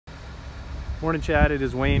Morning, Chad. It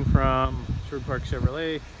is Wayne from Sherwood Park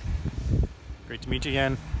Chevrolet. Great to meet you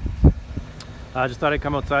again. I just thought I'd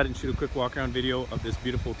come outside and shoot a quick walk around video of this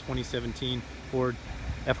beautiful 2017 Ford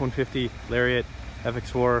F-150 Lariat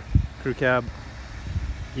FX4 Crew Cab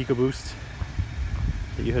Ecoboost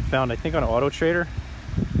that you had found, I think, on Auto Trader.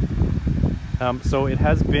 So it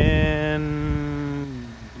has been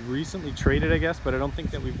recently traded, I guess, but I don't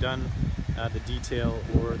think that we've done the detail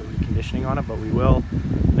or the reconditioning on it, but we will.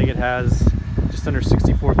 I think it has just under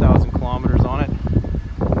 64,000 kilometers on it,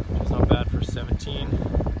 which is not bad for 17.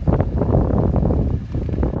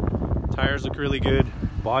 Tires look really good,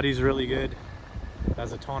 body's really good, it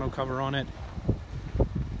has a tonneau cover on it.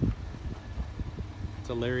 It's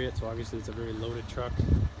a Lariat, so obviously it's a very loaded truck. It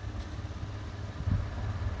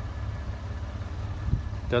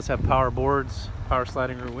does have power boards, power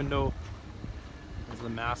sliding rear window. There's the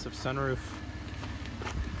massive sunroof.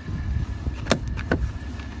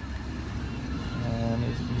 And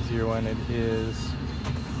it's easier when it is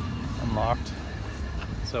unlocked.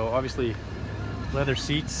 So obviously leather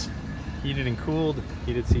seats, heated and cooled.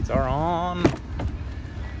 Heated seats are on.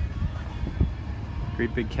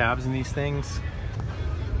 Great big cabs in these things.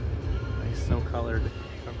 Nice snow colored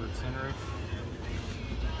covered sunroof.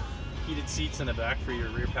 Heated seats in the back for your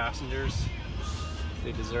rear passengers.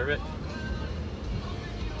 They deserve it.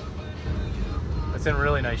 It's in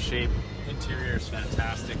really nice shape. Interior is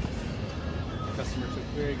fantastic. The customer took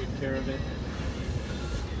very good care of it.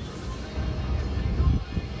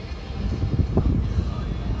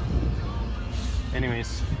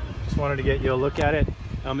 Anyways, just wanted to get you a look at it.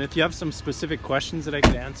 If you have some specific questions that I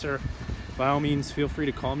could answer, by all means feel free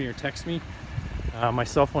to call me or text me. My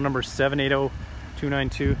cell phone number is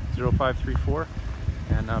 780-292-0534,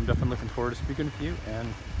 and I'm definitely looking forward to speaking with you and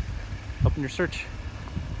helping your search.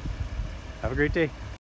 Have a great day.